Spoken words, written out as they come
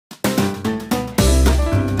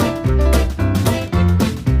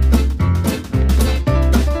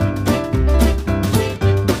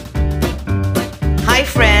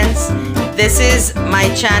this is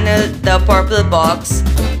my channel, The Purple Box.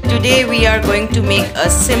 Today we are going to make a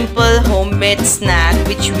simple homemade snack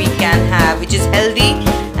which we can have, which is healthy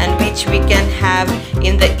and which we can have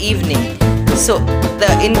in the evening. So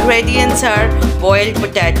the ingredients are boiled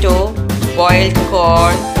potato, boiled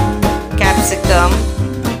corn, capsicum,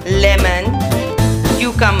 lemon,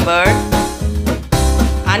 cucumber,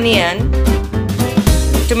 onion,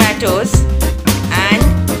 tomatoes and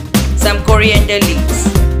some coriander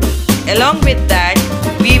leaves. Along with that,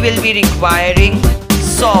 we will be requiring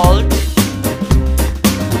salt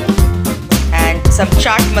and some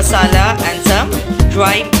chaat masala and some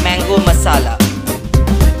dry mango masala.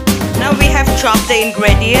 Now we have chopped the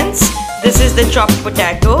ingredients. This is the chopped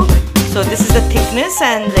potato. So this is the thickness,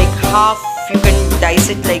 and like half you can dice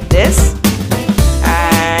it like this.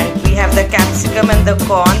 And we have the capsicum and the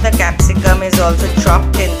corn. The capsicum is also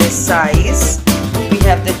chopped in this size. We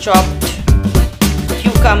have the chopped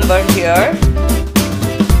cucumber here.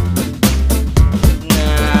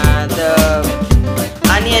 The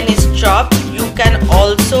onion is chopped. You can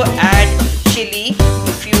also add chili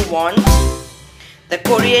if you want. The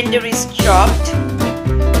coriander is chopped.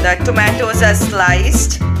 The tomatoes are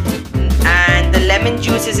sliced and the lemon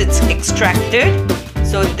juice is extracted.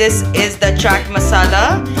 So this is the chaat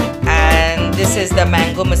masala and this is the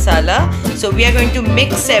mango masala. So we are going to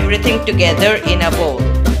mix everything together in a bowl.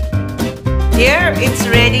 Here it's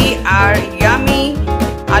ready, our yummy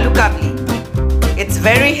Aloo Kabli. It's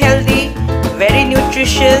very healthy, very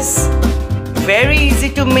nutritious, very easy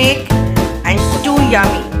to make and too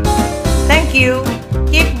yummy. Thank you.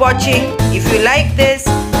 Keep watching. If you like this,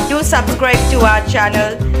 do subscribe to our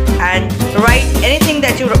channel and write anything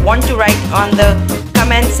that you want to write on the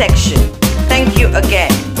comment section.